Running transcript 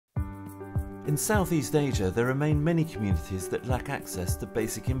In Southeast Asia, there remain many communities that lack access to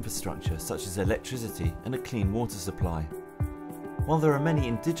basic infrastructure such as electricity and a clean water supply. While there are many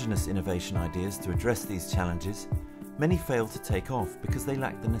indigenous innovation ideas to address these challenges, many fail to take off because they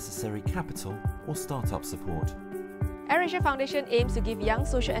lack the necessary capital or start-up support. AirAsia Foundation aims to give young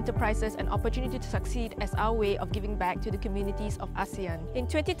social enterprises an opportunity to succeed as our way of giving back to the communities of ASEAN. In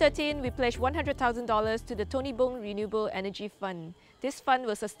 2013, we pledged $100,000 to the Tonibung Renewable Energy Fund. This fund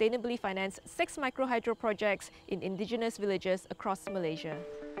will sustainably finance 6 microhydro projects in indigenous villages across Malaysia.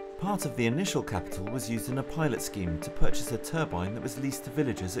 Part of the initial capital was used in a pilot scheme to purchase a turbine that was leased to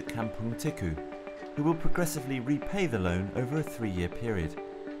villagers at Kampung Tiku, who will progressively repay the loan over a 3-year period.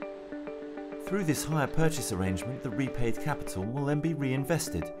 Through this hire purchase arrangement, the repaid capital will then be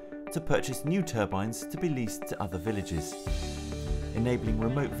reinvested to purchase new turbines to be leased to other villages, enabling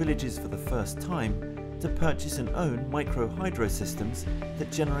remote villages for the first time to purchase and own micro-hydro systems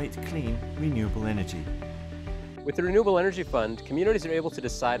that generate clean, renewable energy. With the Renewable Energy Fund, communities are able to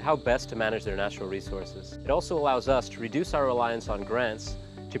decide how best to manage their natural resources. It also allows us to reduce our reliance on grants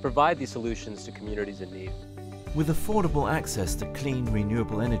to provide these solutions to communities in need. With affordable access to clean,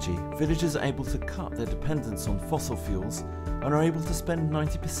 renewable energy, villagers are able to cut their dependence on fossil fuels and are able to spend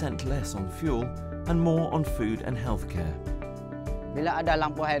 90% less on fuel and more on food and healthcare. Bila ada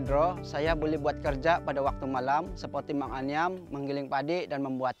lampu hidro, saya boleh buat kerja pada waktu malam seperti menganyam, menggiling padi, dan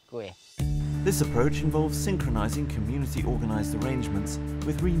membuat kue. This approach involves synchronizing community-organized arrangements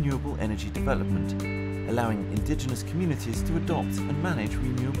with renewable energy development, allowing indigenous communities to adopt and manage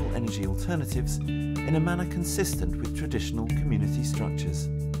renewable energy alternatives in a manner consistent with traditional community structures.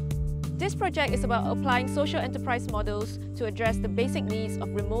 This project is about applying social enterprise models to address the basic needs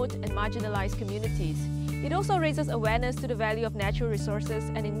of remote and marginalized communities. It also raises awareness to the value of natural resources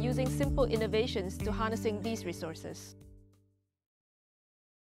and in using simple innovations to harnessing these resources.